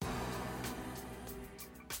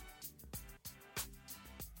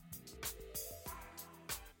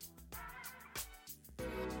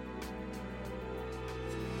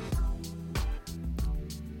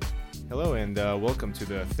Hello and welcome to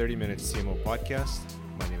the 30-minute CMO podcast.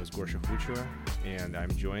 My name is Gorsha Fuchua, and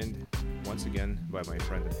I'm joined once again by my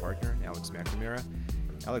friend and partner, Alex McNamara.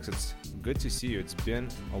 Alex, it's good to see you. It's been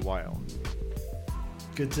a while.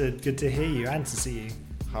 Good to hear you and to see you.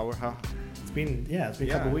 How? It's been a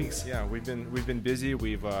couple of weeks. Yeah, we've been busy.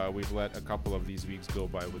 We've let a couple of these weeks go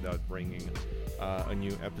by without bringing a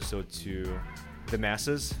new episode to the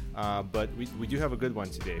masses. But we do have a good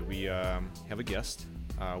one today. We have a guest.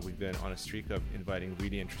 We've been on a streak of inviting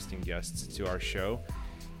really interesting guests to our show.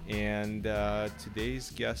 And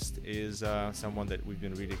today's guest is someone that we've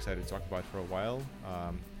been really excited to talk about for a while.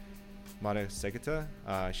 Mada Seghete.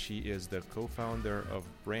 She is the co-founder of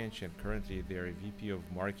Branch and currently they're a VP of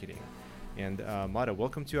marketing. And Mada,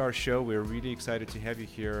 welcome to our show. We're really excited to have you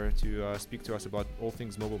here to speak to us about all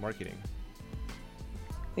things mobile marketing.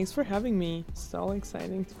 Thanks for having me. So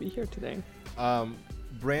exciting to be here today.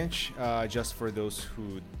 Branch, just for those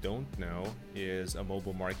who don't know, is a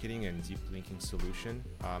mobile marketing and deep linking solution.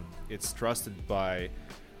 It's trusted by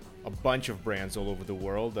a bunch of brands all over the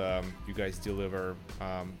world. You guys deliver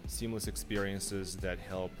seamless experiences that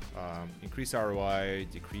help increase ROI,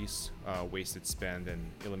 decrease wasted spend, and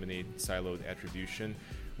eliminate siloed attribution,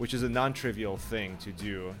 which is a non-trivial thing to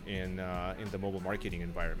do in the mobile marketing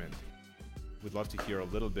environment. We'd love to hear a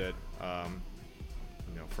little bit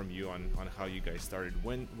from you on how you guys started.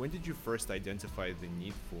 When did you first identify the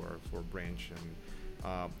need for Branch,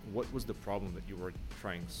 and what was the problem that you were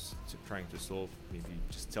trying to solve? Maybe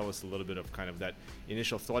just tell us a little bit of kind of that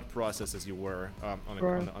initial thought process as you were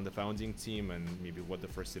on the founding team, and maybe what the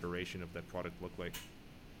first iteration of that product looked like.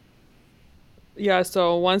 Yeah,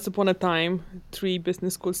 so once upon a time, 3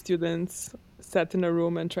 business school students sat in a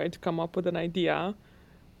room and tried to come up with an idea,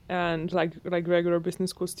 and like regular business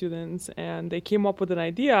school students, and they came up with an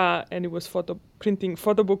idea, and it was photo book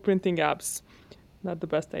printing apps. Not the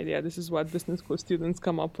best idea. This is what business school students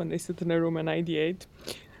come up when they sit in a room and ideate.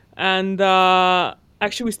 And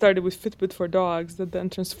actually we started with Fitbit for dogs that then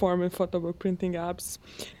transformed in photo book printing apps.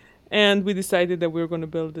 And we decided that we were going to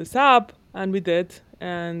build this app, and we did.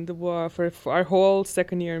 And for our whole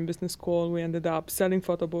second year in business school, we ended up selling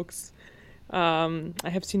photo books. I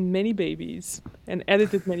have seen many babies and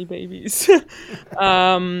edited many babies.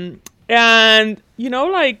 And,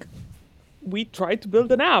 we tried to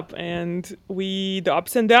build an app, and the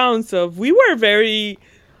ups and downs of, we were very,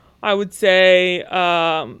 I would say,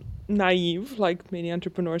 naive, like many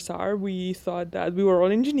entrepreneurs are. We thought that we were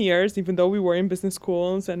all engineers, even though we were in business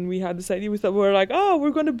schools, and we had this idea. We thought we were like, oh, we're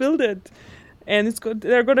going to build it, and it's good.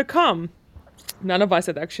 They're going to come. None of us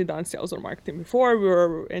had actually done sales or marketing before.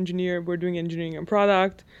 We're doing engineering and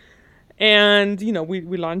product. And,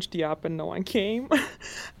 we launched the app and no one came.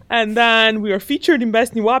 And then we were featured in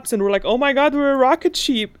Best New Apps, and we're like, oh my God, we're a rocket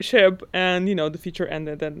ship. And, the feature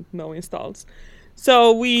ended and no installs.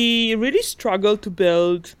 So we really struggled to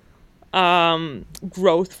build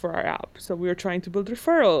growth for our app. So we were trying to build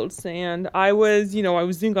referrals. And I was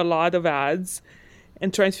doing a lot of ads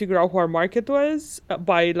and trying to figure out who our market was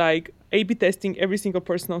by A/B testing every single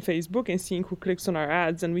person on Facebook and seeing who clicks on our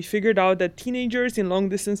ads. And we figured out that teenagers in long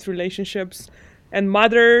distance relationships and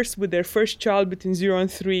mothers with their first child between 0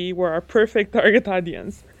 and 3 were our perfect target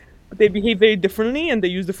audience. But they behave very differently, and they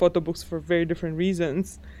use the photo books for very different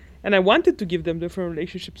reasons. And I wanted to give them different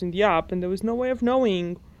relationships in the app, and there was no way of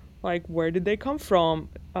knowing where did they come from.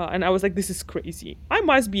 And I was like, this is crazy. I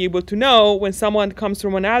must be able to know when someone comes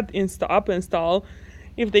from an app install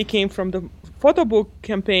if they came from the photo book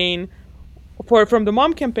campaign, from the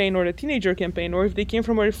mom campaign or the teenager campaign, or if they came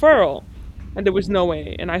from a referral. And there was no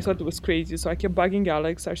way. And I thought it was crazy. So I kept bugging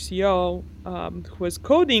Alex, our CEO, who was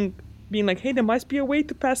coding, being like, hey, there must be a way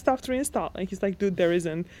to pass stuff through install. And he's like, dude, there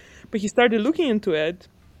isn't. But he started looking into it,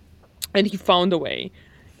 and he found a way.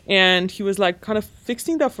 And he was kind of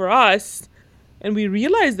fixing that for us. And we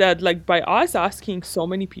realized that by us asking so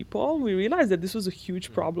many people, we realized that this was a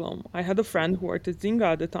huge problem. I had a friend who worked at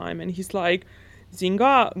Zynga at the time, and he's like,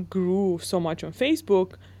 Zynga grew so much on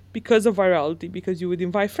Facebook because of virality, because you would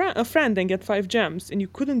invite a friend and get 5 gems. And you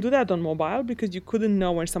couldn't do that on mobile because you couldn't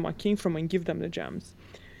know where someone came from and give them the gems.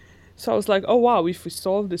 So I was like, oh, wow, if we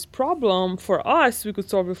solve this problem for us, we could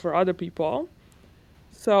solve it for other people.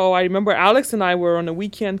 So I remember Alex and I were on a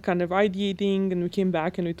weekend kind of ideating, and we came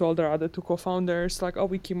back and we told our other 2 co-founders, oh,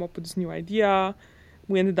 we came up with this new idea.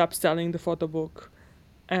 We ended up selling the photo book,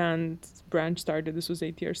 and Branch started. This was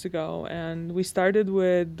 8 years ago. And we started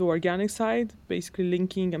with the organic side, basically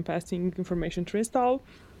linking and passing information to install.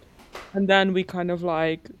 And then we kind of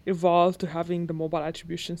evolved to having the mobile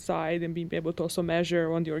attribution side and being able to also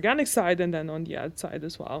measure on the organic side and then on the ad side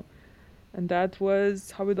as well. And that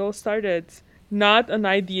was how it all started. not an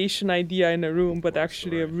ideation idea in a room, but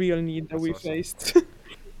actually a Right. real need that That's we awesome. faced.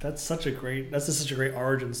 That's just such a great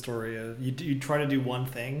origin story. You try to do one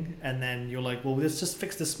thing, and then you're like, well, let's just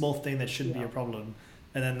fix this small thing that shouldn't be Yeah. a problem,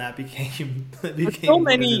 and then that became that But so became what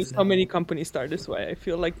it many, is so many now. companies start this way. I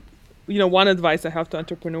feel like, one advice I have to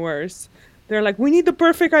entrepreneurs, they're like, we need the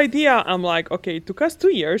perfect idea. I'm like, okay, it took us 2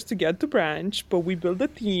 years to get to branch, but we built a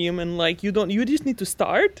team and like, you just need to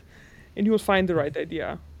start and you will find the right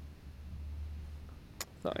idea.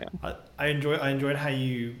 So yeah. I enjoyed how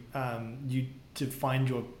you to find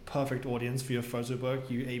your perfect audience for your photo book.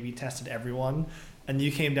 You A/B tested everyone, and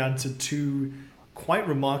you came down to two quite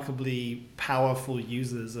remarkably powerful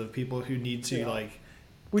users of people who need to Yeah. like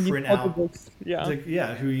We need print photo out books. Yeah.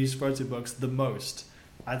 yeah, who use photo books the most.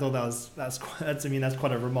 I thought that's I mean that's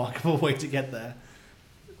quite a remarkable way to get there.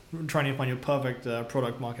 Trying to find your perfect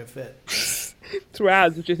product market fit. Through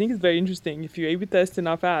ads, which I think is very interesting. If you A/B test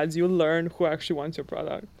enough ads, you'll learn who actually wants your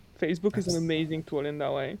product. Facebook is an That's amazing tool in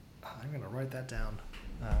that way. I'm gonna write that down.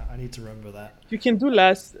 I need to remember that. You can do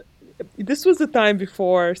less. This was the time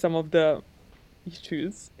before some of the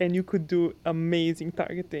issues, and you could do amazing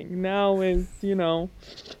targeting. Now is,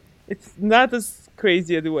 it's not as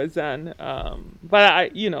crazy as it was then. But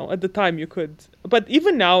at the time you could. But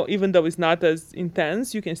even now, even though it's not as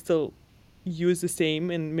intense, you can still use the same,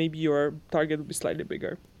 and maybe your target will be slightly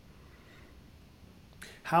bigger.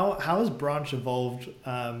 How has Branch evolved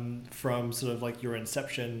from sort of like your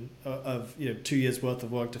inception of 2 years worth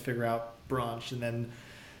of work to figure out Branch, and then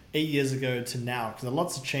 8 years ago to now? Because a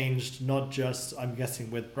lot's changed, not just I'm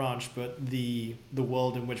guessing with Branch, but the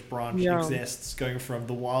world in which Branch Yeah. exists, going from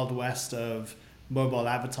the wild west of mobile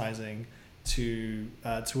advertising to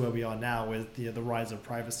where we are now with the rise of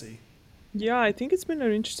privacy. Yeah, I think it's been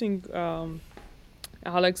an interesting.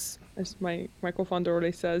 Alex, as my co-founder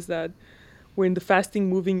always says, that we're in the fasting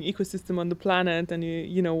moving ecosystem on the planet, and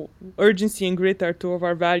urgency and grit are two of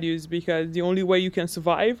our values, because the only way you can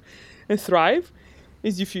survive and thrive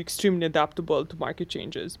is if you're extremely adaptable to market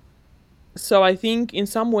changes. So I think in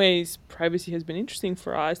some ways privacy has been interesting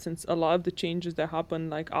for us, since a lot of the changes that happened,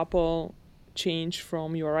 like Apple changed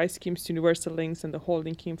from URI schemes to universal links, and the whole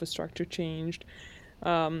linking infrastructure changed.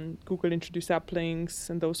 Google introduced app links,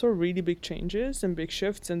 and those were really big changes and big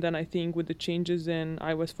shifts. And then I think with the changes in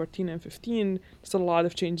iOS 14 and 15, there's a lot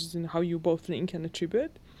of changes in how you both link and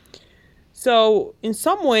attribute. So in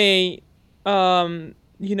some way,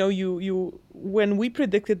 you when we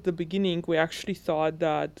predicted at the beginning, we actually thought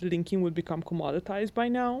that linking would become commoditized by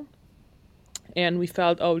now, and we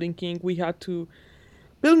felt, oh, linking, we had to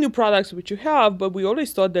build new products, which you have, but we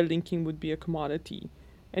always thought that linking would be a commodity.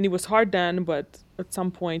 And it was hard then, but at some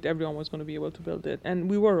point everyone was going to be able to build it. And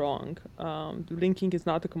we were wrong. Linking is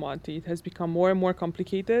not a commodity. It has become more and more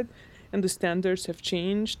complicated, and the standards have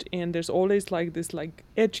changed, and there's always like this like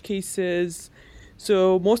edge cases.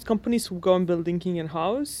 So most companies who go and build linking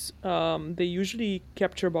in-house, they usually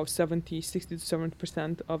capture about 60 to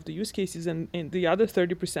 70% of the use cases, and the other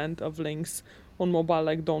 30% of links on mobile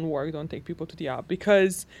like don't work, don't take people to the app,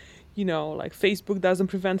 because like Facebook doesn't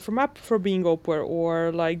prevent from app for being open,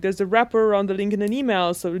 or like there's a wrapper around the link in an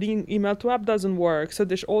email, so email to app doesn't work. So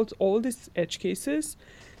there's all these edge cases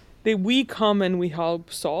that we come and we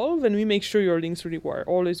help solve, and we make sure your links really work,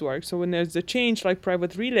 always work. So when there's a change like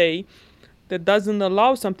private relay that doesn't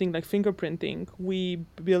allow something like fingerprinting, we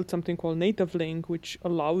built something called native link, which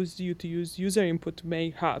allows you to use user input to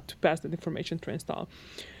to pass that information to install.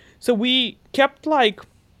 So we kept like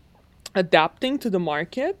adapting to the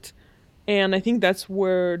market, and I think that's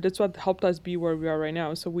what helped us be where we are right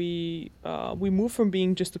now. So we moved from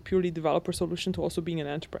being just a purely developer solution to also being an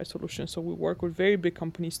enterprise solution. So we work with very big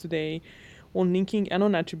companies today on linking and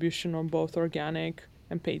on attribution on both organic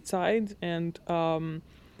and paid side. And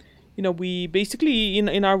we basically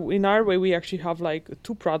in our way we actually have like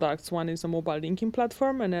two products. One is a mobile linking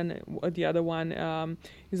platform, and then the other one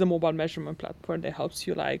is a mobile measurement platform that helps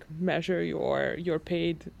you like measure your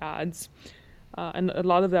paid ads. And a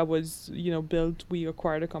lot of that was built. We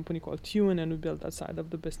acquired a company called Tune, and we built that side of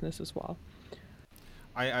the business as well.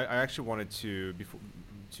 I actually wanted to before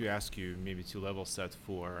to ask you, maybe to level set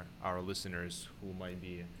for our listeners who might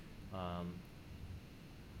be um,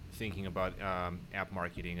 thinking about app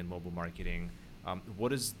marketing and mobile marketing.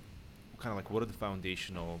 What is kind of like, what are the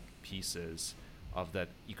foundational pieces of that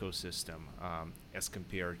ecosystem, as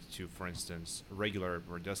compared to, for instance, regular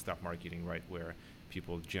or desktop marketing, right, where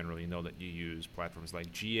people generally know that you use platforms like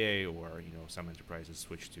GA, or some enterprises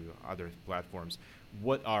switch to other platforms.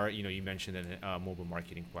 What are, you mentioned a mobile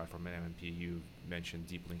marketing platform at MMP, you mentioned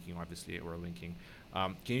deep linking, obviously, or linking.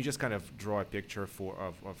 Can you just kind of draw a picture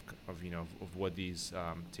of what these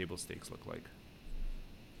table stakes look like?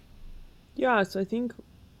 Yeah, so I think,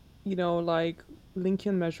 like linking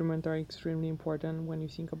and measurement are extremely important when you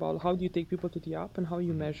think about how do you take people to the app and how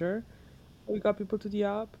you Hmm. measure how you got people to the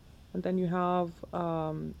app. And then you have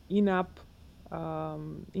in-app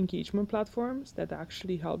engagement platforms that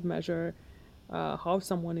actually help measure how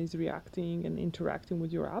someone is reacting and interacting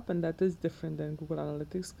with your app. And that is different than Google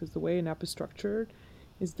Analytics because the way an app is structured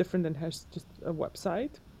is different than has just a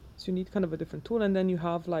website. So you need kind of a different tool. And then you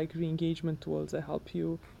have like re-engagement tools that help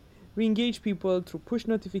you re-engage people through push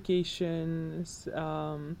notifications,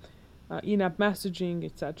 in-app messaging,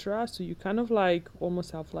 etc. So you kind of like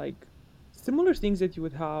almost have like similar things that you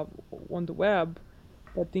would have on the web,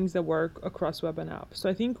 but things that work across web and app. So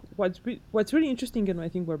I think what's really interesting, and I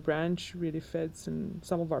think where Branch really fits and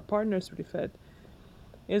some of our partners really fit,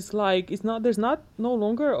 is like it's not there's not no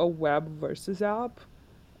longer a web versus app.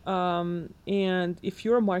 And if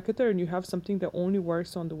you're a marketer and you have something that only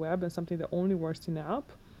works on the web and something that only works in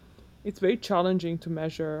app, it's very challenging to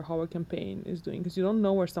measure how a campaign is doing because you don't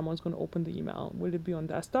know where someone's going to open the email. Will it be on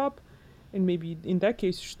desktop? And maybe in that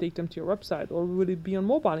case, you should take them to your website. Or will it be on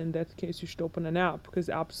mobile? In that case, you should open an app because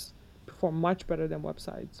apps perform much better than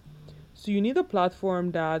websites. So you need a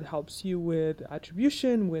platform that helps you with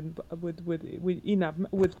attribution, with in-app,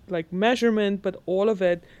 with like measurement, but all of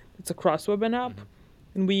it. It's across web and app, Hmm.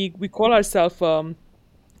 and we call ourselves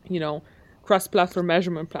you know cross-platform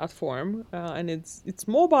measurement platform, and it's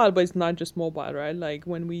mobile, but it's not just mobile, right? Like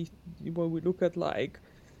when we look at like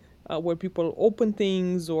where people open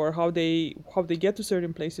things or how they get to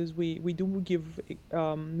certain places, we do give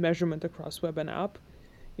measurement across web and app.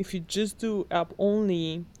 If you just do app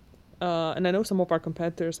only, and I know some of our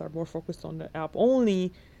competitors are more focused on the app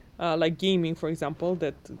only, like gaming, for example,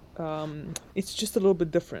 that it's just a little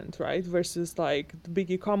bit different, right? Versus like the big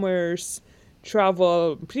e-commerce,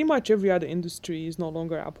 travel, pretty much every other industry is no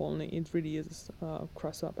longer app only. It really is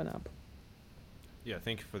cross app and app. Yeah,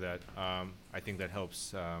 thank you for that. I think that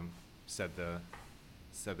helps set the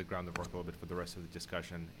set the groundwork a little bit for the rest of the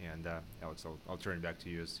discussion. And Alex, I'll turn it back to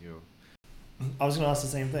you as you. I was going to ask the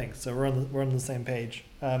same thing. So we're on the same page.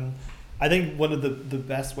 I think one of the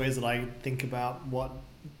best ways that I think about what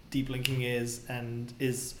deep linking is and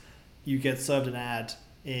is you get served an ad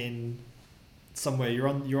in somewhere. You're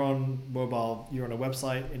on mobile. You're on a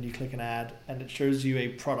website and you click an ad and it shows you a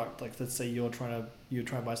product. Like let's say you're trying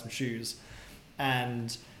to buy some shoes,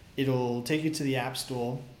 and it'll take you to the app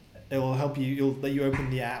store. It will help you. It'll let you open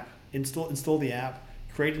the app, install the app,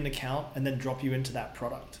 create an account, and then drop you into that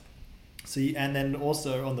product. And then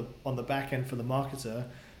also on the back end for the marketer,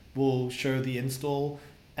 will show the install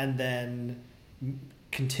and then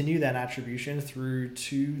continue that attribution through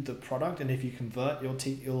to the product. And if you convert,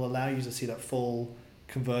 it'll allow you to see that full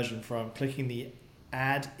conversion from clicking the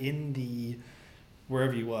ad in the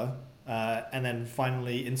wherever you were, and then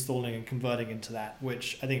finally installing and converting into that.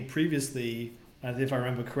 Which I think previously, if I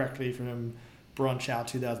remember correctly from Branch Out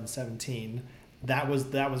 2017, that was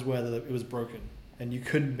where it was broken, and you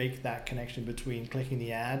couldn't make that connection between clicking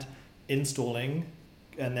the ad, installing,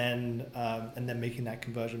 and then making that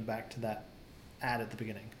conversion back to that ad at the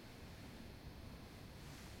beginning.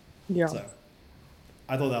 Yeah. So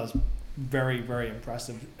I thought that was very very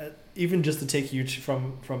impressive. Even just to take you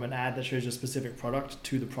from an ad that shows a specific product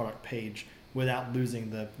to the product page without losing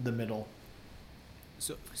the middle.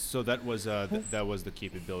 So that was the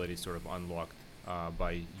capability sort of unlocked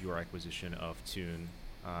by your acquisition of Tune,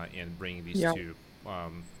 and bringing these Yeah. two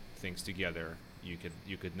things together.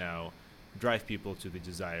 You could now drive people to the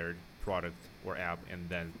desired product or app, and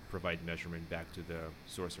then provide measurement back to the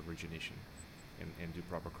source of origination, and do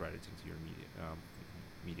proper crediting to your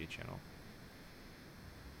media channel.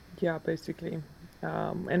 Yeah, basically.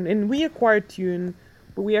 And we acquired Tune,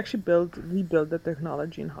 but we built the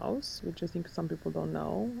technology in house, which I think some people don't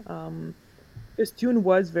know. Because Tune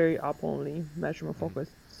was very app only, measurement Hmm.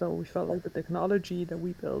 focused. So we felt like the technology that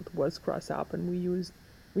we built was cross app, and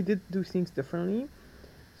we did do things differently.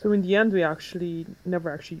 So in the end, we actually never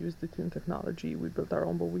actually used the Tune technology. We built our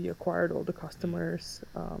own, but we acquired all the Mm. customers,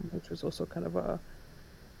 which was also kind of a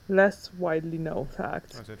less widely known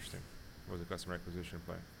fact. That's interesting. What was the customer acquisition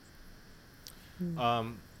plan? Mm.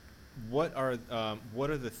 Um, what are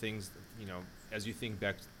the things as you think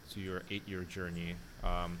back to your 8-year journey?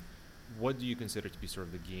 What do you consider to be sort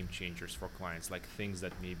of the game changers for clients? Like things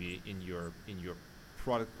that maybe in your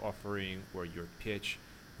product offering or your pitch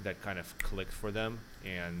that kind of clicked for them,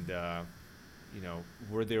 and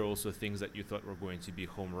were there also things that you thought were going to be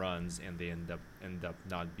home runs and they end up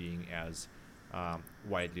not being as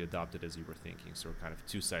widely adopted as you were thinking? So kind of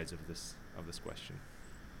two sides of this question.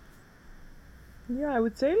 Yeah, I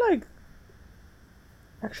would say like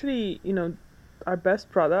actually, our best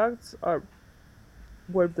products are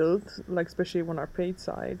were built, like especially on our paid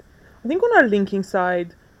side. I think on our linking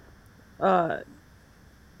side, uh,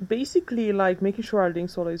 basically like making sure our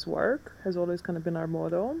links always work has always kind of been our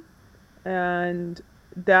motto, and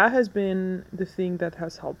that has been the thing that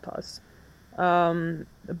has helped us.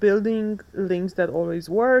 Building links that always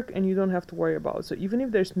work and you don't have to worry about. So even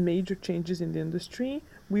if there's major changes in the industry,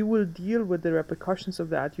 we will deal with the repercussions of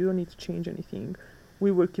that. You don't need to change anything.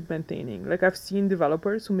 We will keep maintaining. Like I've seen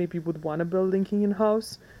developers who maybe would want to build linking in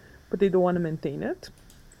house, but they don't want to maintain it.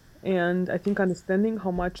 And I think understanding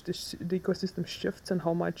how much the ecosystem shifts and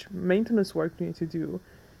how much maintenance work you need to do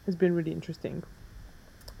has been really interesting.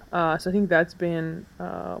 So I think that's been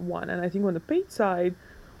one. And I think on the paid side,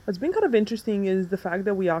 what's been kind of interesting is the fact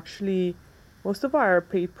that we actually, most of our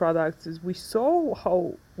paid products is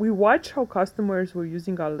we watch how customers were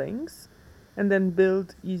using our links and then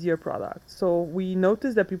build easier products. So we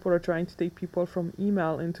noticed that people are trying to take people from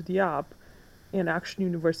email into the app, and actually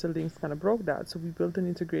Universal Links kind of broke that. So we built an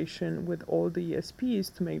integration with all the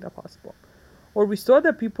ESPs to make that possible. Or we saw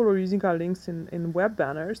that people were using our links in web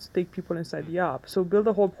banners to take people inside the app. So build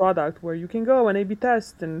a whole product where you can go and A/B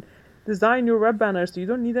test and design your web banners. So you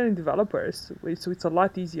don't need any developers. So it's a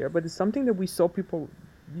lot easier. But it's something that we saw people,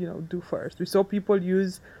 do first. We saw people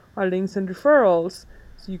use our links and referrals.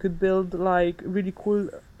 So you could build like really cool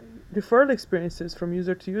referral experiences from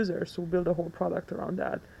user to user. So build a whole product around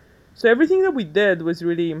that. So everything that we did was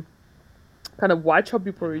really kind of watch how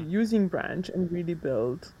people were using Branch and really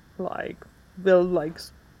build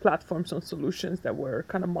platforms and solutions that were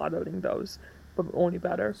kind of modeling those, but only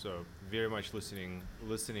better. So very much listening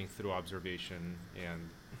through observation and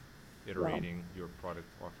Yeah. iterating your product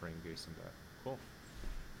offering based on that. Cool.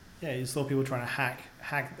 Yeah, you saw people trying to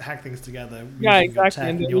hack things together Yeah, using your exactly. tech, And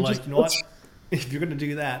and then you're we like, just you know what? If you're going to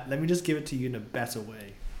do that, let me just give it to you in a better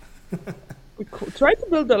way. tried to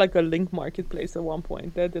build a link marketplace at one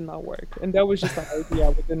point. That did not work, and that was just an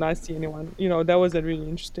idea. We did not see anyone. That was a really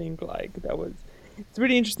interesting. It's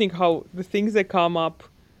really interesting how the things that come up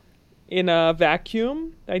in a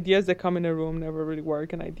vacuum, ideas that come in a room never really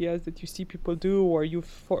work, and ideas that you see people do or you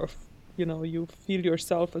feel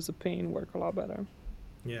yourself as a pain work a lot better.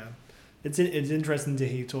 Yeah, it's interesting to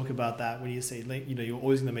hear you talk about that when you say link. You're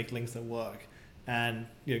always going to make links that work, and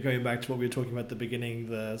going back to what we were talking about at the beginning,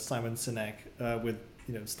 the Simon Sinek with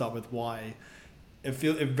start with why. It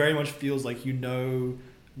very much feels like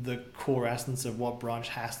the core essence of what Branch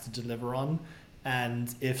has to deliver on,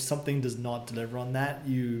 and if something does not deliver on that,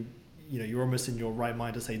 you're almost in your right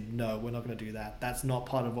mind to say no, we're not going to do that. That's not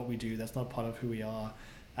part of what we do. That's not part of who we are,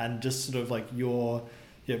 and just sort of like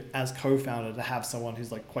as co-founder to have someone who's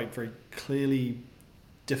like quite very clearly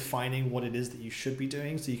defining what it is that you should be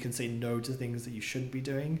doing, so you can say no to things that you shouldn't be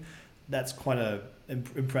doing. That's quite a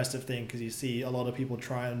impressive thing, because you see a lot of people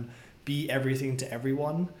try and be everything to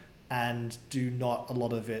everyone and do not a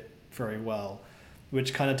lot of it very well,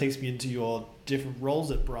 which kind of takes me into your different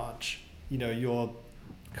roles at Branch. Your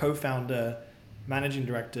co-founder, managing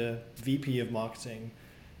director, VP of marketing.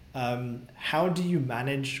 How do you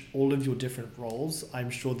manage all of your different roles? I'm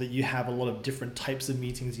sure that you have a lot of different types of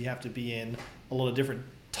meetings you have to be in, a lot of different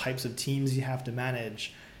types of teams you have to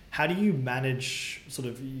manage. How do you manage sort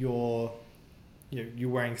of you're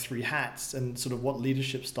wearing three hats, and sort of what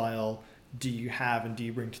leadership style do you have and do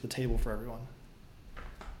you bring to the table for everyone?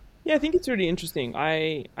 Yeah, I think it's really interesting.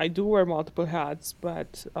 I do wear multiple hats,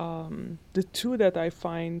 but the two that I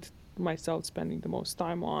find myself spending the most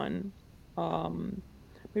time on,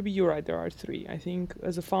 maybe you're right, there are three. I think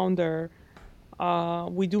as a founder,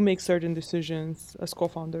 we do make certain decisions as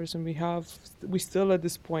co-founders, and we still at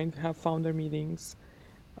this point have founder meetings.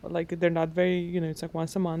 Like they're not very, it's like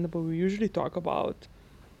once a month, but we usually talk about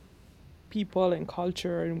people and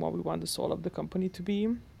culture and what we want the soul of the company to be,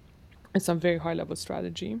 and some very high level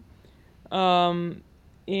strategy. Um,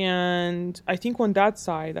 and I think on that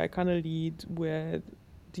side, I kind of lead with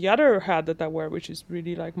the other hat that I wear, which is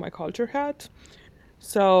really like my culture hat.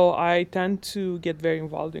 So I tend to get very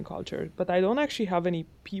involved in culture, but I don't actually have any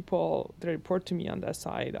people that report to me on that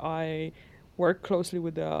side. I work closely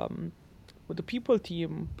with the people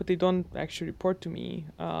team, but they don't actually report to me.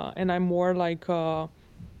 And I'm more like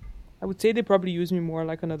I would say they probably use me more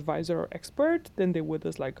like an advisor or expert than they would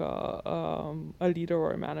as like a leader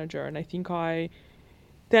or a manager. And I think I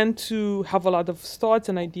tend to have a lot of thoughts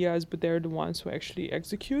and ideas, but they're the ones who actually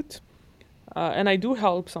execute. And I do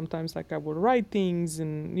help sometimes, like I will write things,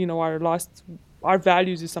 and our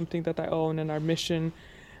values is something that I own, and our mission.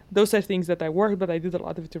 Those are things that I work, but I did a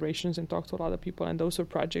lot of iterations and talked to a lot of people, and those are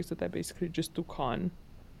projects that I basically just took on.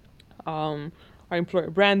 Our employer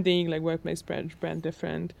branding, like workplace brand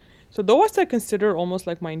different. So those I consider almost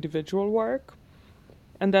like my individual work.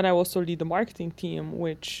 And then I also lead the marketing team,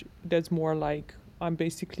 which that's more like I'm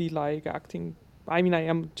basically like acting. I mean, I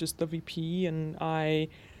am just the VP, and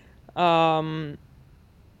um,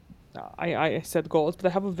 I set goals, but I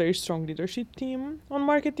have a very strong leadership team on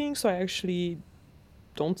marketing. So I actually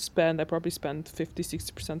don't spend. I probably spend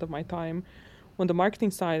 50-60% of my time on the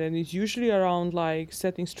marketing side, and it's usually around like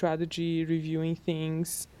setting strategy, reviewing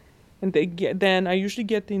things, and then I usually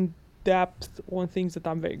get in depth on things that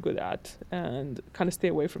I'm very good at and kind of stay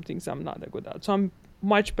away from things I'm not that good at. So I'm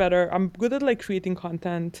much better. I'm good at like creating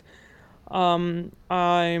content.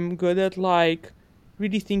 I'm good at like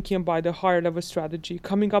really thinking about the higher level strategy,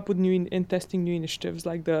 coming up with and testing new initiatives,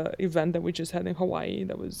 like the event that we just had in Hawaii.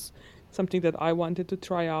 That was something that I wanted to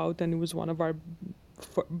try out, and it was one of our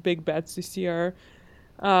big bets this year.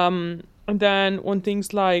 And then on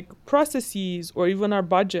things like processes or even our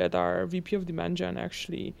budget, our VP of demand gen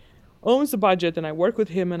actually owns the budget, and I work with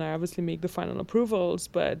him, and I obviously make the final approvals,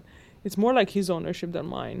 but it's more like his ownership than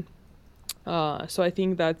mine. So I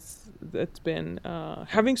think that's been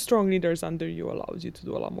having strong leaders under you allows you to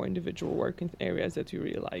do a lot more individual work in areas that you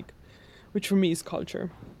really like, which for me is culture.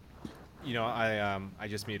 I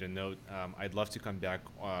just made a note. I'd love to come back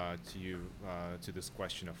to you to this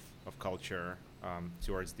question of culture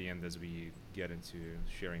towards the end as we get into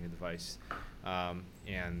sharing advice,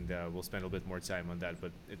 and we'll spend a little bit more time on that.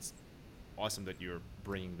 But it's awesome that you're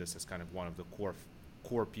bringing this as kind of one of the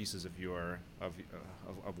core pieces of your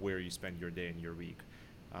of where you spend your day and your week.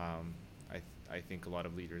 Um, I think a lot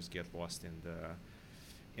of leaders get lost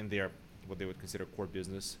in their what they would consider core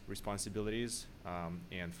business responsibilities,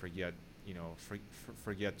 and forget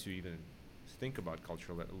forget to even think about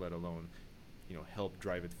culture, let alone help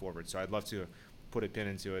drive it forward. So I'd love to put a pin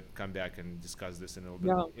into it, come back and discuss this in a little bit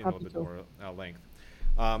Yeah, in a little happy bit to. more length.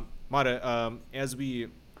 Mada, as we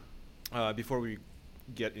before we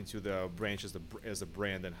get into the branch as a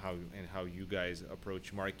brand and how you guys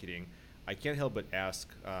approach marketing, I can't help but ask.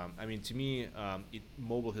 I mean, to me,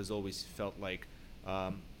 mobile has always felt like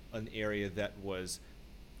an area that was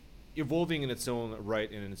evolving in its own right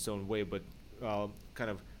and in its own way, but kind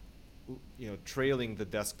of trailing the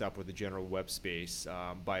desktop or the general web space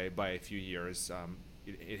by a few years.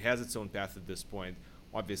 It has its own path at this point,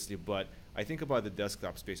 obviously, but I think about the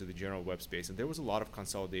desktop space or the general web space, and there was a lot of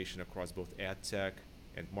consolidation across both ad tech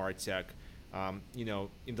and martech.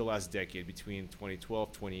 In the last decade, between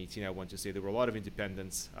 2012 2018, I want to say there were a lot of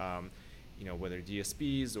independents. Whether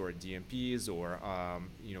DSPs or DMPs or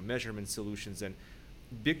measurement solutions, and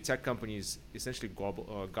big tech companies essentially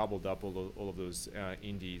gobbled up all of those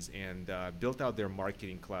indies and built out their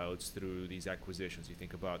marketing clouds through these acquisitions. You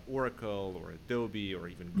think about Oracle or Adobe or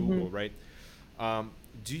even Hmm. Google, right?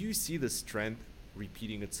 Do you see this trend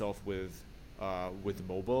repeating itself with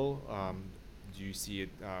mobile? Do you see it?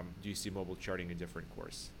 Do you see mobile charting a different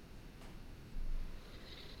course?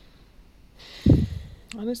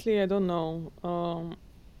 Honestly, I don't know.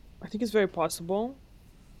 I think it's very possible.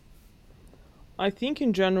 I think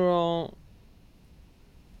in general,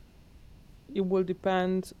 it will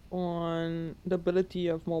depend on the ability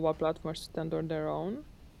of mobile platforms to stand on their own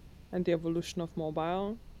and the evolution of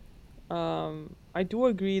mobile. I do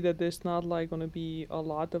agree that there's not like going to be a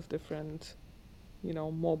lot of different,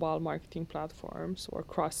 mobile marketing platforms or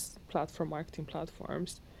cross-platform marketing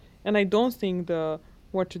platforms, and I don't think the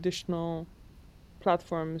more traditional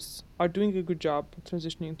platforms are doing a good job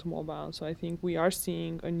transitioning to mobile. So I think we are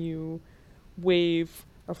seeing a new wave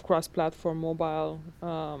of cross-platform mobile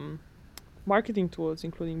marketing tools,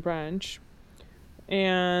 including Branch.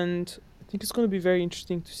 And I think it's going to be very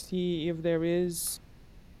interesting to see if there is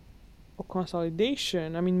a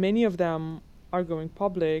consolidation. I mean, many of them are going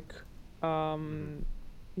public. Mm-hmm. Um,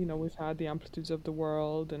 we've had the Amplitudes of the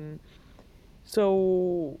world, and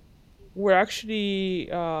so we're actually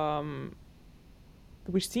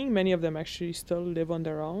we're seeing many of them actually still live on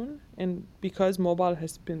their own. And because mobile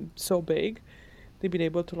has been so big, they've been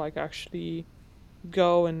able to like actually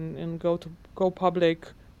go public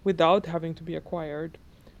without having to be acquired.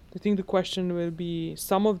 I think the question will be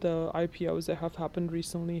some of the IPOs that have happened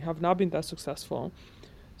recently have not been that successful.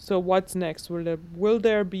 So what's next? Will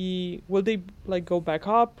they like go back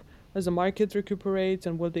up as the market recuperates,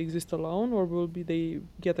 and will they exist alone, or will be they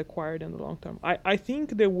get acquired in the long term? I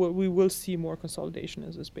think we will see more consolidation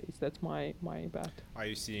as a space. That's my bet. Are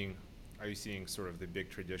you seeing sort of the big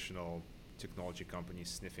traditional technology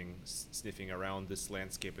companies sniffing around this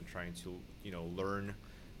landscape and trying to learn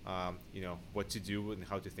what to do and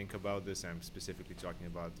how to think about this? I'm specifically talking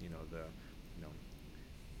about you know the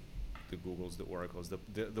Googles, the Oracles,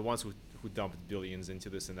 the ones who dumped billions into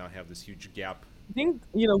this and now have this huge gap I think,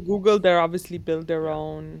 Google, they're obviously build their Yeah.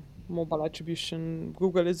 own mobile attribution.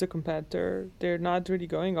 Google is a competitor. They're not really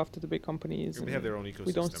going after the big companies, They have and their own we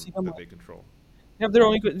don't ecosystem see them. that they control. They have their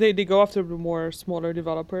own. They go after the more smaller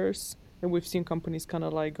developers, and we've seen companies kind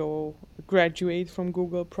of like go graduate from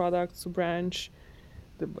Google products to branch,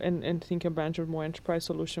 and think a branch of more enterprise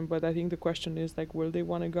solution. But I think the question is like, where they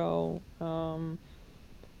want to go.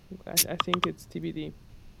 I think it's TBD.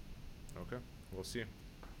 Okay, we'll see.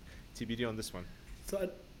 TBD on this one. So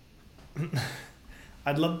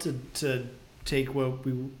I'd love to take what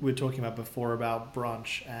we were talking about before about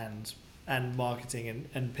branch and marketing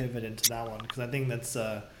and pivot into that one, because I think that's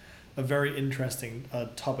a very interesting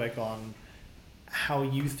topic on how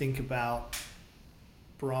you think about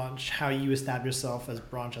branch, how you establish yourself as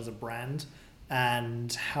branch as a brand,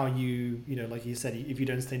 and how like you said, if you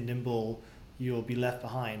don't stay nimble, you'll be left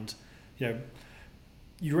behind. You know,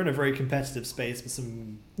 you're in a very competitive space with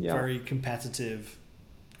some Yeah. very competitive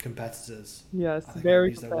competitors. Yes. I think I'll Very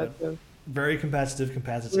use that word. competitive. Very competitive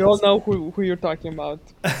We all competitors. know who you're talking about.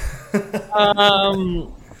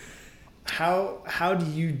 Um, How do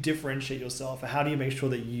you differentiate yourself? How do you make sure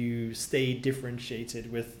that you stay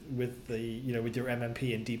differentiated with the with your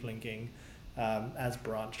MMP and deep linking as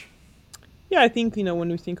branch? yeah, I think when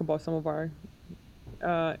we think about some of our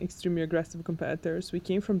extremely aggressive competitors, we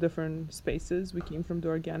came from different spaces. We came from the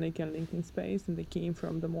organic and linking space, and they came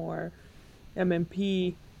from the more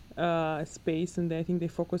MMP space. And I think they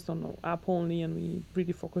focused on app only, and we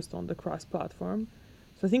really focused on the cross-platform.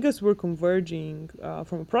 So I think as we're converging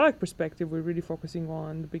from a product perspective, we're really focusing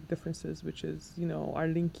on the big differences, which is our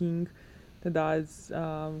linking that does.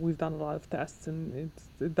 We've done a lot of tests, and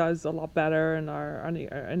it does a lot better in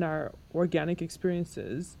our organic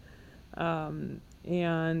experiences.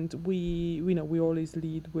 And we always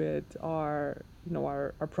lead with our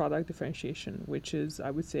product differentiation, which is,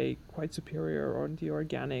 I would say, quite superior on the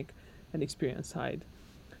organic and experience side.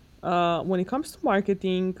 When it comes to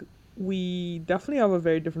marketing, we definitely have a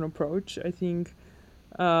very different approach. I think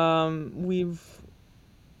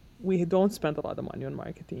we don't spend a lot of money on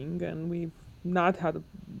marketing, and we've not had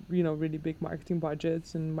really big marketing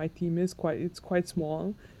budgets, and my team is quite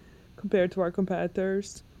small compared to our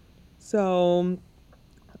competitors. So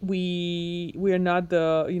we are not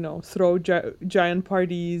the throw giant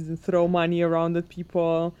parties and throw money around at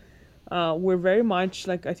people. We're very much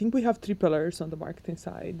like, I think we have three pillars on the marketing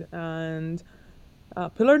side, and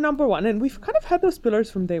pillar number one, and we've kind of had those pillars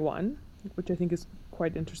from day one, which I think is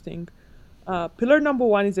quite interesting. Pillar number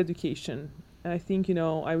one is education. And I think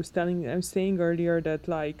I was saying earlier that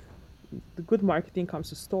like the good marketing comes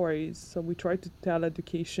to stories. So we try to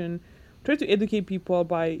try to educate people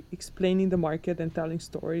by explaining the market and telling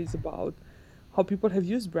stories about how people have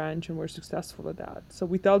used branch and were successful at that. So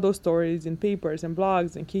we tell those stories in papers and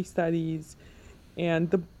blogs and case studies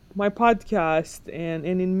and my podcast, and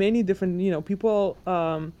in many different, people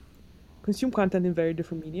consume content in very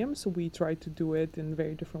different mediums. So we try to do it in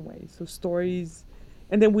very different ways. So stories.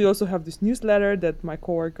 And then we also have this newsletter that my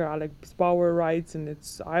coworker Alex Bauer writes, and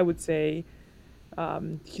it's, I would say,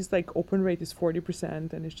 his like open rate is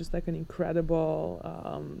 40%, and it's just like an incredible,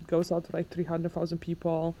 goes out to like 300,000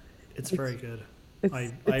 people. It's It's very good.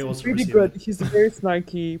 I it's also really receive good. it. He's a very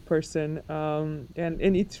snarky person,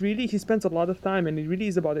 and it's really, he spends a lot of time, and it really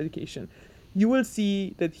is about education. You will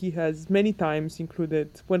see that he has many times included,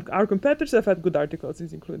 when our competitors have had good articles,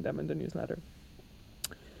 he's included them in the newsletter.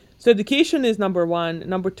 So education is number one.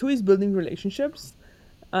 Number two is building relationships.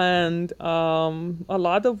 And a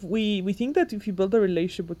lot of we think that if you build a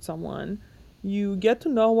relationship with someone, you get to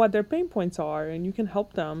know what their pain points are, and you can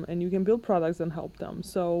help them, and you can build products and help them.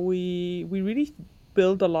 So we really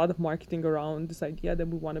build a lot of marketing around this idea that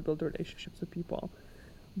we want to build relationships with people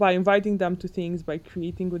by inviting them to things, by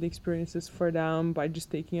creating good experiences for them, by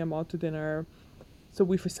just taking them out to dinner. So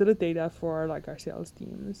we facilitate that for like our sales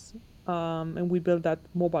teams. And we built that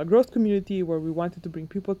mobile growth community where we wanted to bring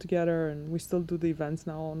people together, and we still do the events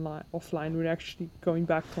now online, offline. We're actually going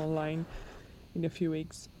back to online in a few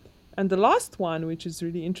weeks. And the last one, which is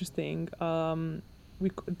really interesting,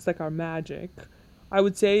 it's like our magic. I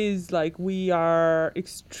would say is like we are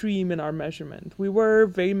extreme in our measurement. We were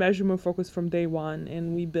very measurement focused from day one,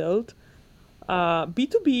 and we built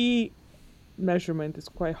B2B measurement is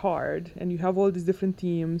quite hard, and you have all these different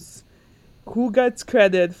teams. Who gets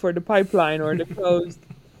credit for the pipeline or the closed?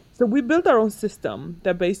 So we built our own system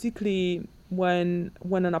that basically, when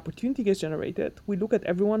an opportunity gets generated, we look at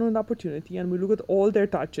everyone on an opportunity, and we look at all their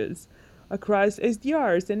touches across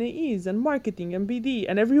SDRs and AEs and marketing and BD,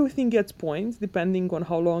 and everything gets points depending on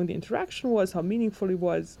how long the interaction was, how meaningful it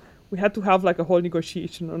was. We had to have like a whole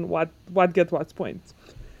negotiation on what gets what points.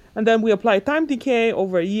 And then we apply time decay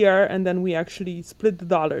over a year, and then we actually split the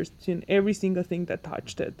dollars between every single thing that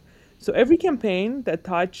touched it. So every campaign that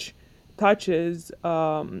touches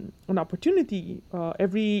an opportunity,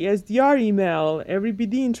 every SDR email, every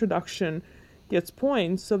BD introduction gets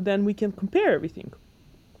points. So then we can compare everything.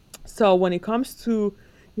 So when it comes to,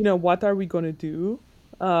 what are we going to do?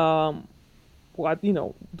 Um, what,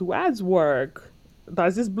 do ads work?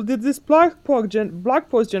 Did this blog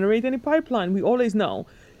post generate any pipeline? We always know.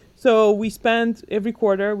 So every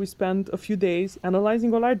quarter, we spend a few days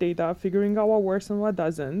analyzing all our data, figuring out what works and what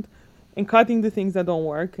doesn't, and cutting the things that don't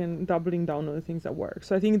work and doubling down on the things that work.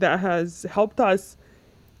 So I think that has helped us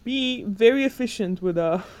be very efficient with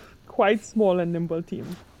a quite small and nimble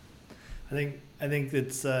team. I think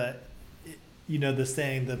it's the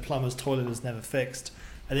saying, the plumber's toilet is never fixed.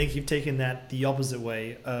 I think you've taken that the opposite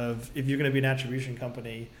way of, if you're going to be an attribution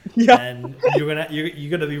company, and you're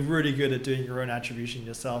gonna be really good at doing your own attribution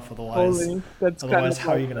yourself. Otherwise, Totally. That's kind of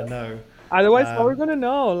how are you going to know? Otherwise, how are we gonna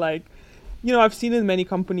know? Like, I've seen in many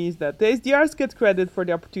companies that the SDRs get credit for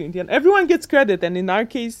the opportunity, and everyone gets credit. And in our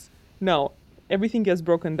case, no, everything gets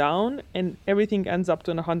broken down, and everything ends up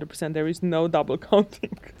to 100%. There is no double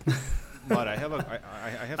counting. But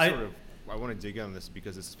I want to dig on this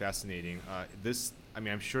because it's fascinating.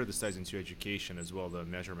 I'm sure this ties into education as well, the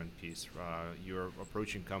measurement piece. You're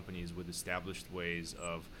approaching companies with established ways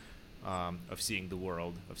of seeing the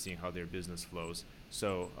world, of seeing how their business flows.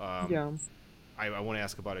 So Yeah. I want to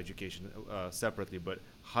ask about education separately, but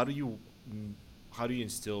how do you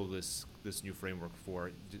instill this new framework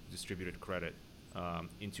for distributed credit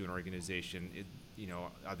into an organization?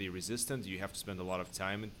 Are they resistant? Do you have to spend a lot of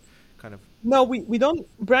time and kind of? No, we don't.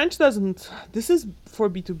 Branch doesn't. This is for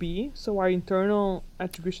B2B, so our internal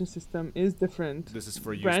attribution system is different. This is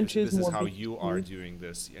for you. Branch is This is more how you are B2C. doing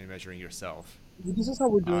this and measuring yourself. This is how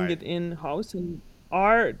we're All doing right. it in house, and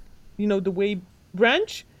our, the way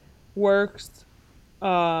Branch works.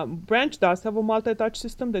 Branch does have a multi-touch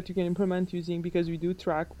system that you can implement using, because we do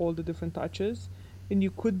track all the different touches, and you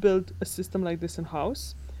could build a system like this in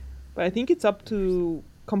house. But I think it's up Interesting. to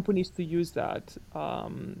companies to use that,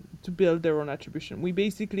 to build their own attribution. We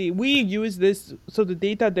use this, so the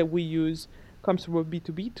data that we use comes from a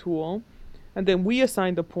B2B tool, and then we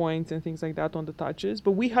assign the points and things like that on the touches.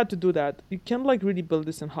 But we had to do that. You can't like really build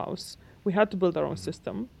this in house. We had to build our own Mm-hmm.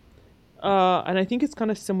 system. And I think it's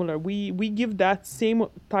kind of similar. We give that same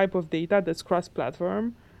type of data that's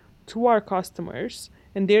cross-platform to our customers,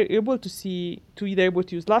 and they're able to see to either able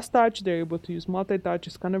to use last touch, they're able to use multi-touch.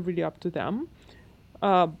 It's kind of really up to them.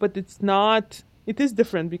 But it's not. It is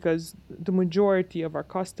different because the majority of our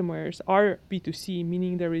customers are B2C,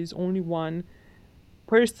 meaning there is only one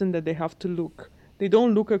person that they have to look. They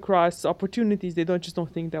don't look across opportunities. They don't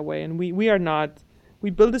think that way. And we are not. We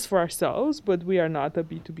build this for ourselves, but we are not a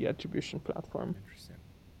B2B attribution platform. Interesting.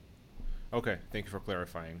 Okay, thank you for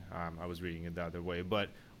clarifying. I was reading it the other way. But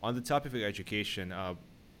on the topic of education,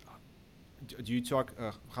 do you talk?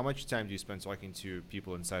 How much time do you spend talking to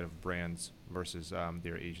people inside of brands versus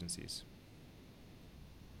their agencies?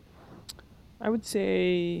 I would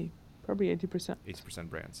say probably 80%. 80%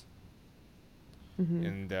 brands. Hmm.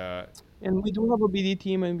 And And we do have a BD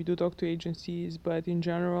team, and we do talk to agencies, but in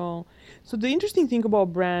general, so the interesting thing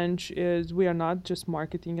about Branch is we are not just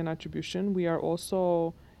marketing and attribution. We are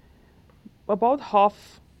also about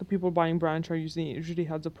half the people buying Branch are usually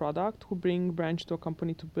heads of product who bring Branch to a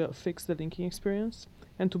company to fix the linking experience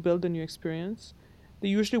and to build a new experience. They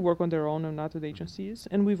usually work on their own and not with agencies.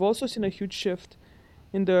 And we've also seen a huge shift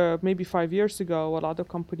in the maybe 5 years ago. A lot of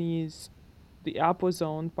companies, the app was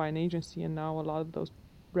owned by an agency, and now a lot of those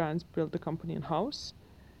brands build the company in house.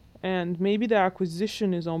 And maybe the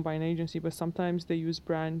acquisition is owned by an agency, but sometimes they use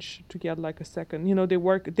Branch to get like a second.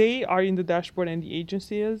 They are in the dashboard and the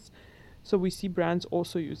agency is. So we see brands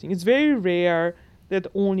also using. It's very rare that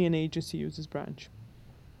only an agency uses Branch.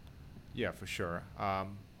 yeah, for sure.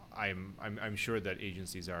 I'm sure that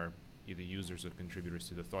agencies are either users or contributors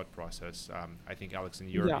to the thought process. I think Alex,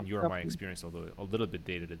 Yeah, in your my definitely. experience, although a little bit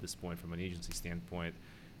dated at this point from an agency standpoint,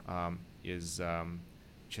 is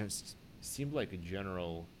just seemed like a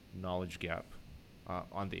general knowledge gap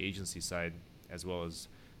on the agency side, as well as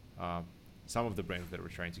uh, some of the brands that were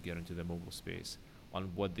trying to get into the mobile space on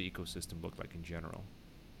what the ecosystem looked like in general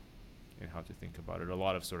and how to think about it. A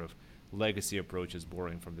lot of sort of legacy approaches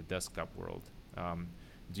borrowing from the desktop world. Um,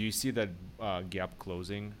 do you see that gap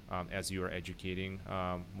closing as you are educating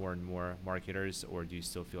more and more marketers, or do you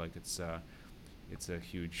still feel like it's a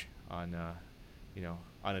huge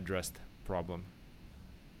unaddressed problem?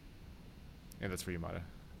 And that's for you, Mada.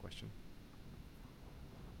 Question.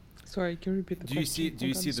 Sorry, can you repeat the question? Do I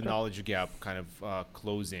you got see the distracted. knowledge gap kind of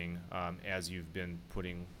closing as you've been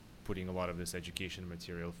putting a lot of this education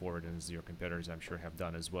material forward, and as your competitors I'm sure have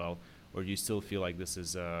done as well, or do you still feel like this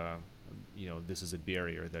is this is a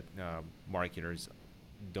barrier that marketers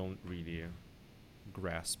don't really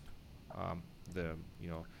grasp the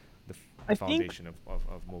the I think foundation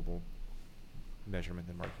of mobile measurement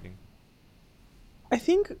and marketing? I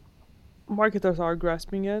think marketers are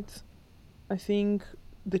grasping it. I think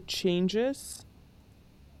the changes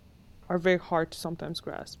are very hard to sometimes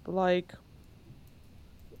grasp. Like,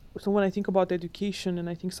 so when I think about education, and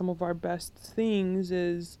I think some of our best things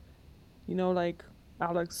is, like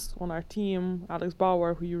Alex on our team, Alex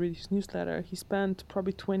Bauer, who you read his newsletter, he spent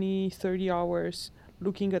probably 20, 30 hours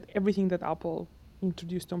looking at everything that Apple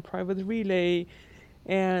introduced on Private Relay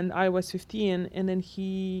and iOS 15. And then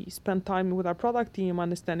he spent time with our product team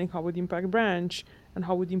understanding how it would impact branch and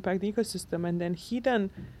how it would impact the ecosystem. And then he then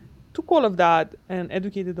took all of that and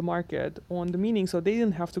educated the market on the meaning so they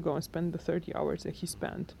didn't have to go and spend the 30 hours that he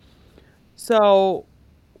spent. So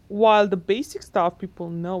while the basic stuff people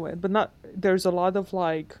know it, but not there's a lot of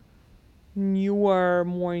like newer,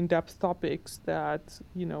 more in-depth topics that,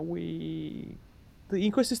 the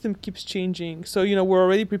ecosystem keeps changing. So, we're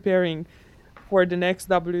already preparing for the next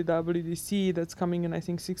WWDC that's coming in I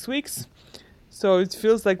think 6 weeks. So it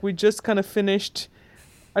feels like we just kind of finished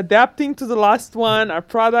adapting to the last one. Our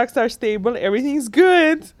products are stable, everything's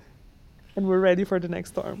good, and we're ready for the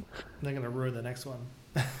next storm. They're gonna ruin the next one.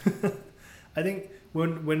 I think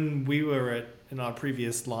when we were in our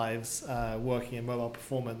previous lives working in mobile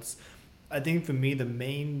performance, I think for me the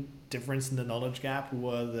main difference in the knowledge gap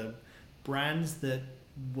were the brands that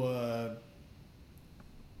were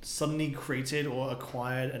suddenly created or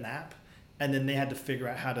acquired an app, and then they had to figure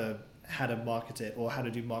out how to market it or how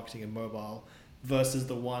to do marketing in mobile, versus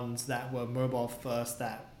the ones that were mobile first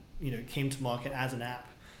that came to market as an app.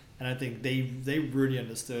 And I think they really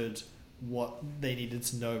understood what they needed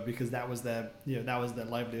to know, because that was their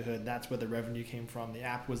livelihood. That's where the revenue came from. The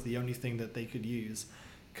app was the only thing that they could use,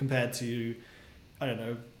 compared to, I don't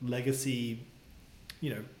know, legacy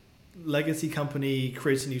company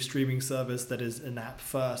creates a new streaming service that is an app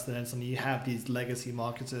first, and then suddenly you have these legacy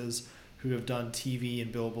marketers who have done TV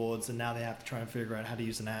and billboards, and now they have to try and figure out how to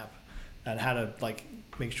use an app and how to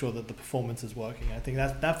make sure that the performance is working. I think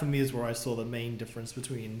that for me is where I saw the main difference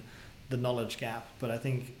between the knowledge gap. But I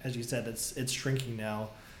think, as you said, it's shrinking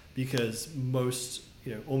now, because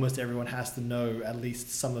almost everyone has to know at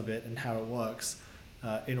least some of it and how it works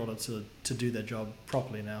in order to do their job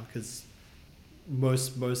properly now, because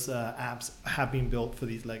most apps have been built for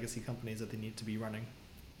these legacy companies that they need to be running.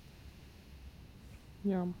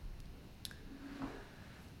 Yeah.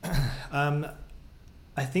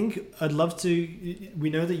 I think I'd love to. We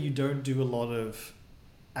know that you don't do a lot of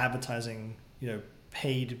advertising,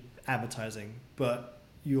 paid advertising, but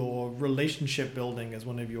your relationship building is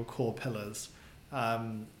one of your core pillars.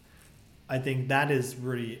 I think that is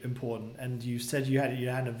really important. And you said you had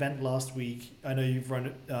an event last week. I know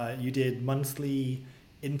you did monthly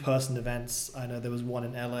in-person events. I know there was one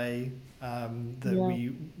in LA that Yeah.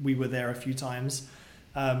 we were there a few times.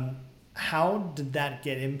 How did that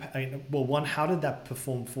get impact? Well, one, how did that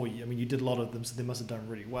perform for you? I mean, you did a lot of them, so they must have done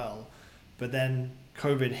really well. But then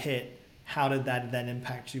COVID hit. How did that then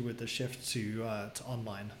impact you with the shift to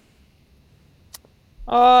online?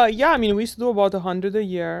 Yeah, I mean, we used to do about 100 a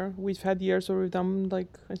year. We've had years where we've done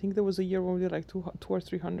like, I think there was a year where we did like two or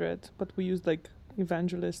 300, but we used like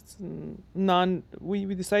evangelists and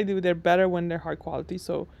we decided they're better when they're high quality.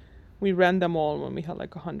 So we ran them all when we had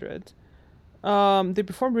like 100. They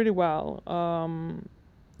performed really well.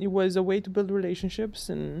 It was a way to build relationships,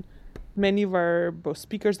 and many of our both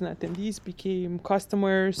speakers and attendees became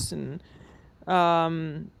customers. And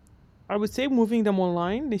um, I would say moving them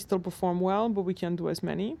online, they still perform well, but we can't do as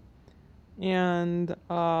many. And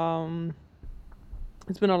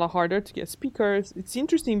it's been a lot harder to get speakers. It's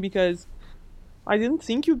interesting because I didn't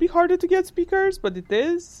think it would be harder to get speakers, but it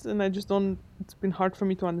is, and I just don't. It's been hard for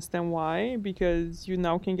me to understand why, because you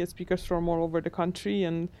now can get speakers from all over the country,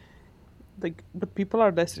 and but people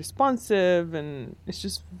are less responsive, and it's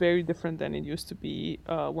just very different than it used to be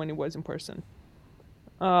when it was in person.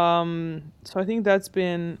 So I think that's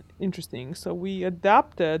been interesting. So we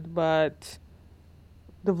adapted, but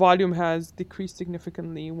the volume has decreased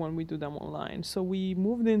significantly when we do them online. So we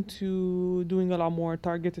moved into doing a lot more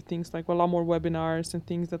targeted things, like a lot more webinars and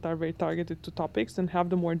things that are very targeted to topics, and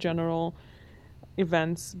have the more general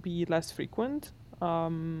events be less frequent.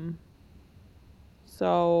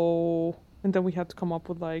 So, and then we had to come up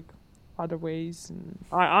with like other ways. And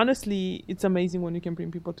I honestly, it's amazing when you can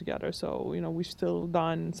bring people together. So, we've still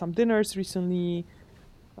done some dinners recently.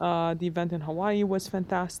 The event in Hawaii was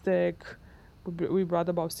fantastic. We brought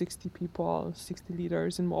about 60 people, 60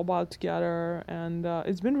 leaders in mobile together, and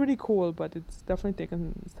it's been really cool, but it's definitely it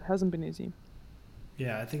hasn't been easy.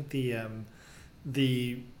 Yeah, I think the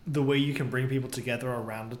way you can bring people together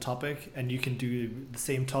around a topic, and you can do the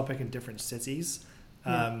same topic in different cities,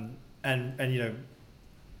 Yeah. and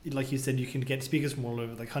like you said, you can get speakers from all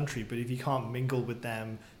over the country, but if you can't mingle with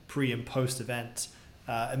them pre and post event,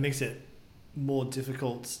 it makes it more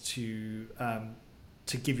difficult to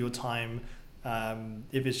give your time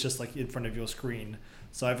if it's just like in front of your screen.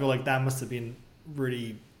 So I feel like that must have been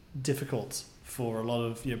really difficult for a lot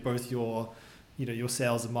of both your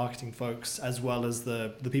sales and marketing folks, as well as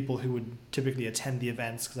the people who would typically attend the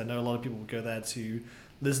events, because I know a lot of people would go there to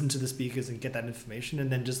listen to the speakers and get that information,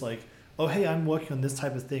 and then just like, oh hey, I'm working on this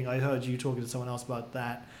type of thing, I heard you talking to someone else about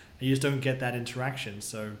that, and you just don't get that interaction.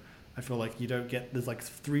 So I feel like you don't get, there's like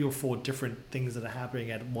 3 or 4 different things that are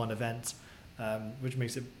happening at one event, which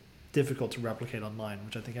makes it difficult to replicate online,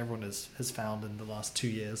 which I think everyone has found in the last 2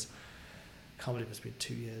 years. Can't believe it's been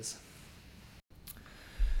 2 years.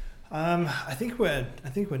 I think we're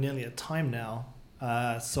nearly at time now.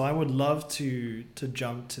 So I would love to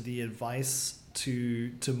jump to the advice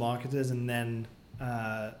to marketers, and then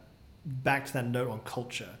back to that note on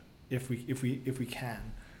culture, if we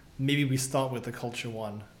can. Maybe we start with the culture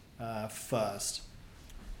one first.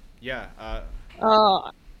 Yeah.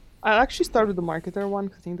 I'll actually start with the marketer one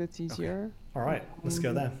because I think that's Okay. easier. All right, let's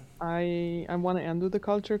go there. I want to end with the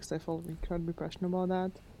culture because I felt incredibly passionate about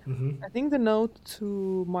that. Mm-hmm. I think the note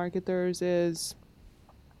to marketers is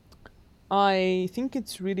I think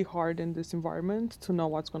it's really hard in this environment to know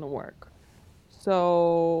what's going to work.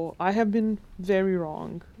 So I have been very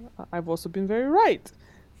wrong. I've also been very right.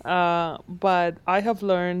 But I have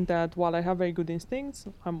learned that while I have very good instincts,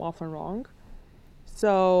 I'm often wrong.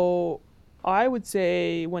 So I would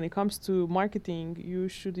say when it comes to marketing, you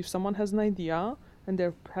should, if someone has an idea and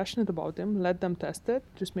they're passionate about them, let them test it.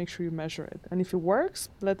 Just make sure you measure it. And if it works,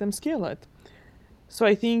 let them scale it. So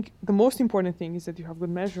I think the most important thing is that you have good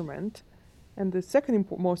measurement. And the second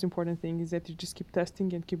most important thing is that you just keep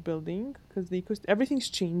testing and keep building, because everything's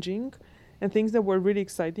changing and things that were really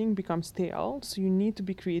exciting become stale. So you need to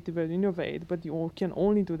be creative and innovate, but you can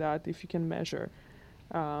only do that if you can measure.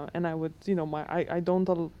 And I would, I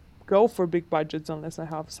don't go for big budgets unless I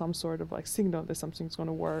have some sort of like signal that something's going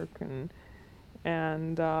to work,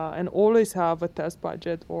 and always have a test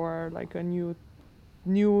budget or like a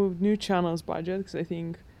new channels budget, because I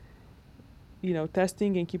think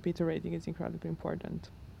testing and keep iterating is incredibly important.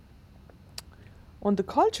 On the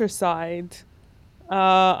culture side,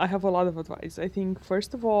 I have a lot of advice. I think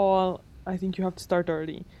first of all, I think you have to start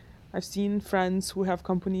early. I've seen friends who have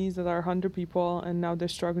companies that are 100 people and now they're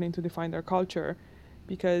struggling to define their culture,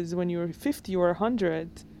 because when you were 50 or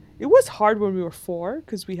 100, it was hard when we were 4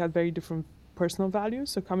 because we had very different personal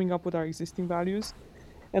values. So coming up with our existing values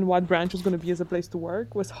and what branch was going to be as a place to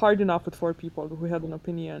work was hard enough with 4 people who had an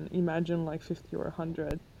opinion. Imagine like 50 or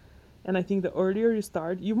 100. And I think the earlier you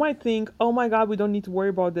start, you might think, oh my God, we don't need to worry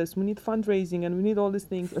about this. We need fundraising and we need all these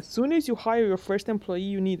things. As soon as you hire your first employee,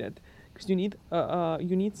 you need it, because you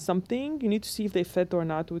need something. You need to see if they fit or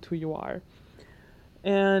not with who you are.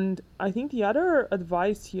 And I think the other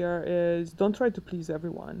advice here is don't try to please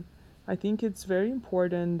everyone. I think it's very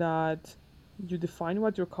important that you define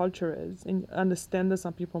what your culture is and understand that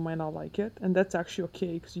some people might not like it. And that's actually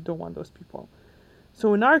okay because you don't want those people.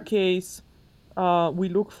 So in our case, we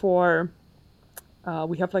look for,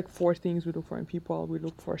 we have like 4 things we look for in people. We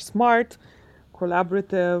look for smart,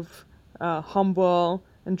 collaborative, humble,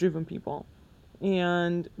 and driven people.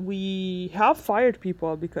 And we have fired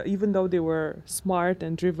people because even though they were smart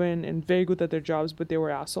and driven and very good at their jobs, but they were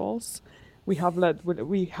assholes. We have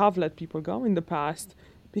let people go in the past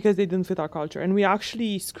because they didn't fit our culture. And we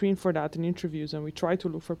actually screen for that in interviews, and we try to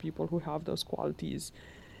look for people who have those qualities.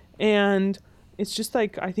 And it's just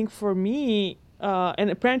like, I think for me, and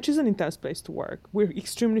a branch is an intense place to work. We're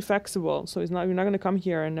extremely flexible, so you're not going to come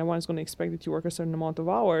here and everyone's going to expect that you work a certain amount of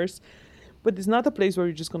hours. But it's not a place where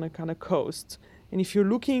you're just going to kind of coast. And if you're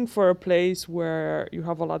looking for a place where you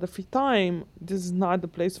have a lot of free time, this is not the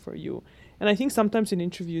place for you. And I think sometimes in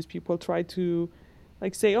interviews, people try to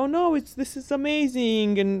like say, oh no, this is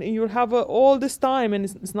amazing and you'll have all this time. And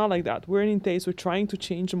it's not like that. We're in Taste, we're trying to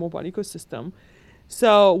change the mobile ecosystem.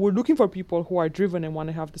 So we're looking for people who are driven and want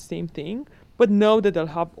to have the same thing, but know that they'll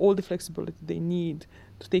have all the flexibility they need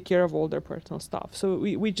to take care of all their personal stuff. So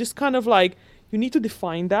we just kind of like, you need to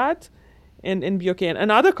define that. and be okay.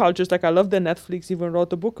 And other cultures, like I love that Netflix even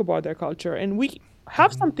wrote a book about their culture, and we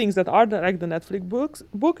have some things that are like the Netflix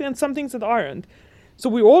book and some things that aren't. So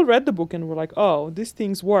we all read the book and we're like, oh, these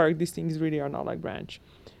things work, these things really are not like Branch.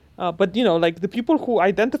 But like the people who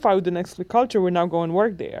identify with the Netflix culture will now go and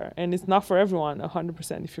work there, and it's not for everyone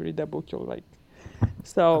 100%. If you read that book, you'll like.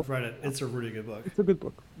 So I've read it. It's a really good book. It's a good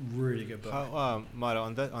book. Really good book. How, Mada,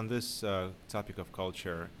 on this topic of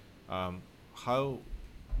culture, how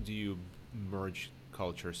do you merge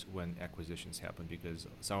cultures when acquisitions happen? Because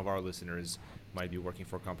some of our listeners might be working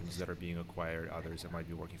for companies that are being acquired, others that might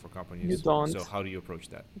be working for companies. You don't. So how do you approach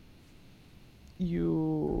that?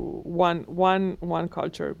 One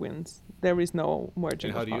culture wins. There is no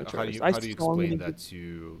merging And of cultures. how do you explain that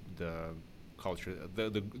to the culture,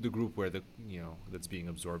 the group where that's being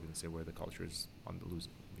absorbed, and say where the culture is on the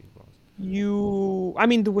losing being lost? I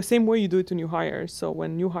mean, the same way you do it to new hires. So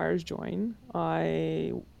when new hires join,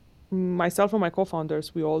 myself and my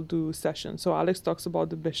co-founders, we all do sessions. So Alex talks about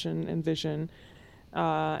the vision and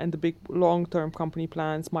the big long-term company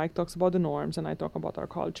plans. Mike talks about the norms, and I talk about our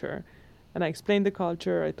culture. And I explain the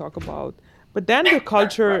culture. I talk about, but then the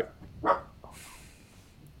culture.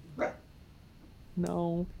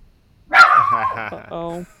 No.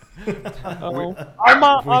 Uh-oh. We ran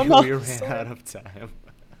out of time.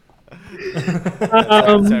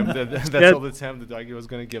 That's all the time the doggy was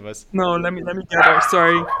going to give us. No, let me get her.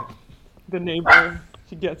 Sorry. The neighbor,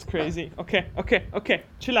 she gets crazy. Okay.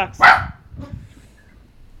 Chillax.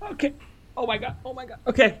 Okay. Oh my god.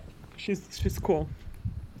 Okay. She's cool.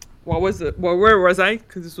 What was it? Where was I?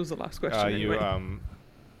 Because this was the last question. Anyway.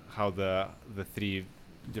 How the three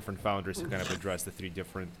different founders kind of address the three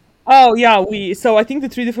different. Oh yeah, so I think the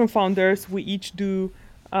three different founders, we each do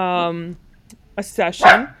a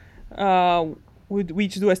session. We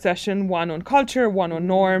each do a session, one on culture, one on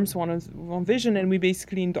norms, one on vision, and we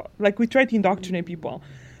basically we try to indoctrinate people.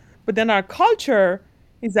 But then our culture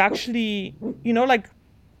is actually, like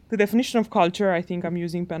the definition of culture. I think I'm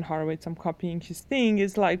using Ben Horowitz. I'm copying his thing.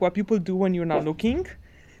 Is like what people do when you're not looking.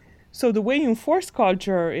 So the way you enforce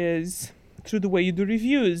culture is through the way you do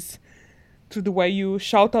reviews, through the way you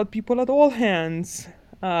shout out people at all hands,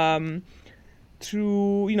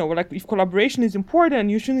 through, if collaboration is important,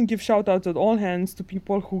 you shouldn't give shout outs at all hands to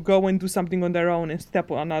people who go and do something on their own and step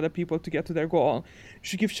on other people to get to their goal. You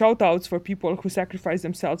should give shout outs for people who sacrifice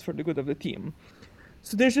themselves for the good of the team.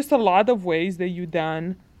 So there's just a lot of ways that you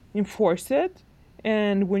then enforce it.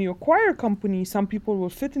 And when you acquire a company, some people will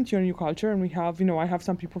fit into your new culture. And we have, I have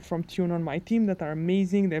some people from Tune on my team that are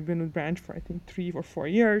amazing. They've been with Branch for, I think, 3 or 4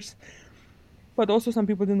 years. But also some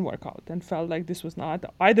people didn't work out and felt like this was not,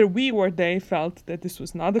 either we or they felt that this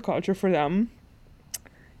was not the culture for them.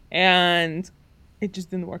 And it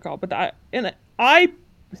just didn't work out. But I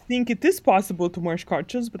think it is possible to merge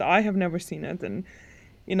cultures, but I have never seen it. And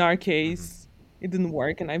in our case, it didn't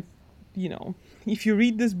work. And if you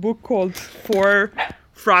read this book called 4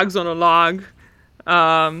 Frogs on a Log,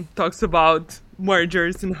 talks about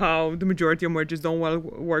mergers and how the majority of mergers don't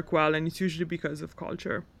work well, and it's usually because of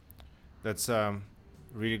culture. That's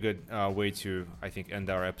really good way to, I think, end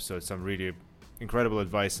our episode. Some really incredible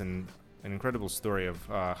advice and an incredible story of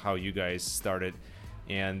how you guys started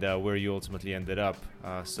and where you ultimately ended up.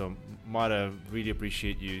 So, Mada, really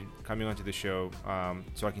appreciate you coming onto the show,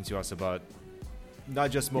 talking to us about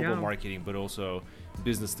not just mobile marketing, but also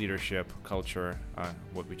business leadership, culture,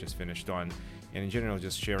 what we just finished on, and in general,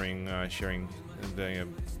 just sharing the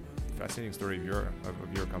fascinating story of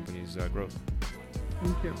your company's growth.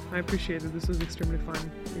 Thank you. I appreciate it. This was extremely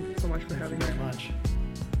fun. Thank you so much for having me. Thank you very much.